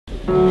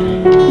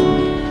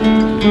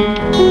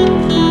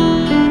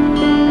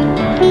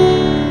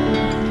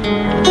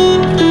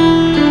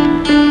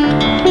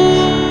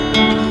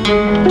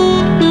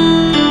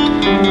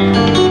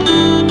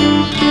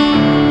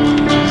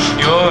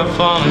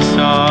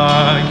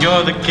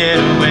You're the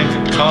getaway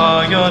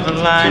call, you're the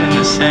line in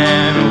the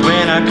sand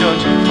when I go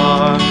too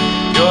far.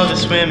 You're the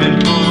swimming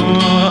pool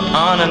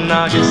on an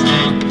August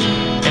day,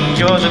 and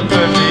you're the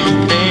perfect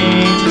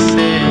thing to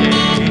say.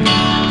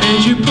 And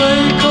you play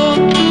it cold,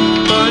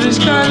 but it's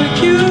kinda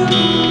cute.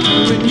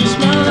 When you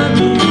smile at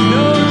me, you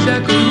know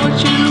exactly what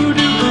you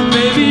do.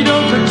 Baby,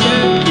 don't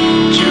pretend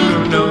you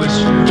don't know it's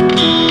true,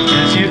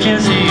 'Cause you can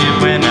see it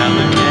when I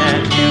look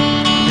at you.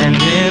 And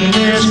in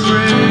this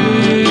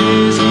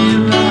crazy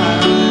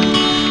life,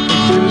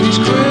 and through these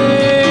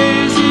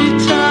crazy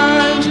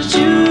times, it's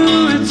you,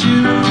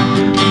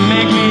 you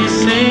make me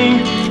sing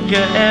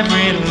your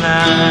every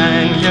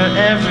line, your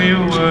every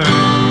word,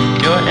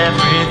 your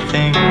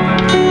everything.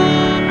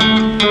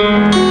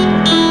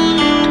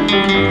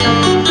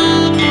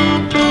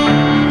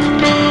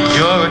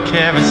 You're a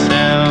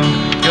carousel,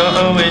 you're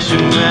a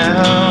wishing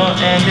well,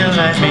 and you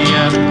light me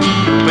up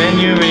when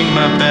you ring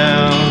my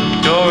bell.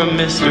 You're a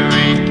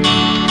mystery,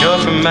 you're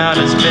from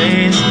outer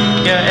space,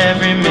 you're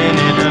every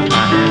minute of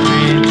my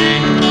everyday.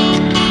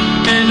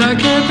 and I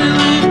can't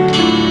believe,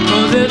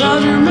 oh, that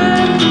I'm your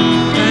man.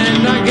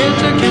 And I get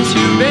to kiss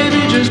you,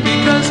 baby, just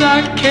because I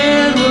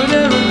can.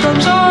 Whatever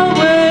comes our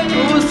way,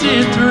 we'll see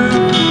it through.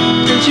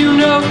 'Cause you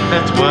know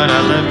That's what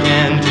our love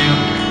can do.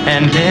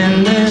 And in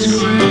this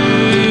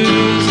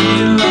crazy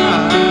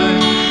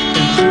life,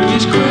 and through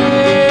these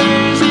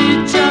crazy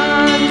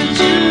times, it's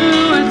you.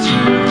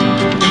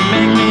 you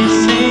make me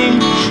sing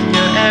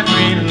your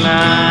every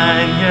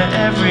line, your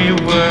every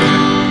word,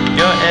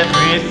 your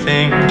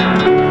everything.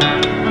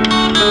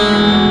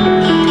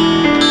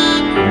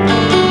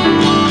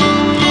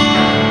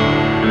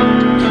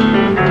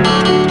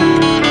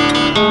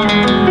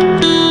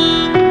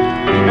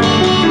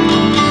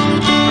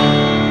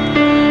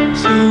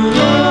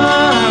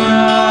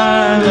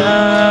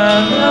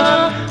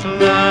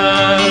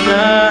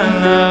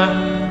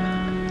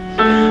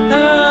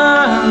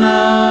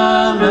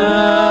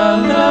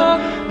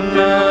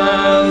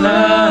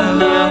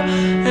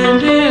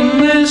 And in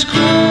this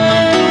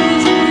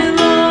crazy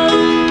life,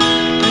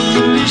 and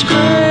through these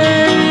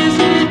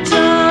crazy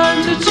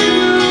times, it's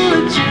you.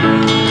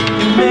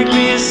 You make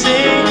me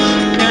sing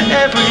your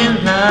every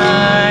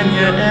line,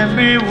 your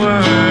every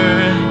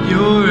word.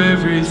 You're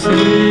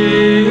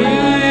everything.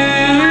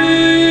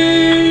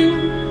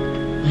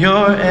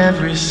 Your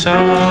every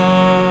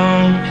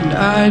song, And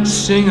I'd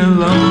sing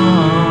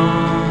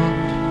along.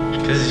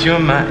 'cause you're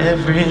my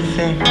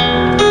everything.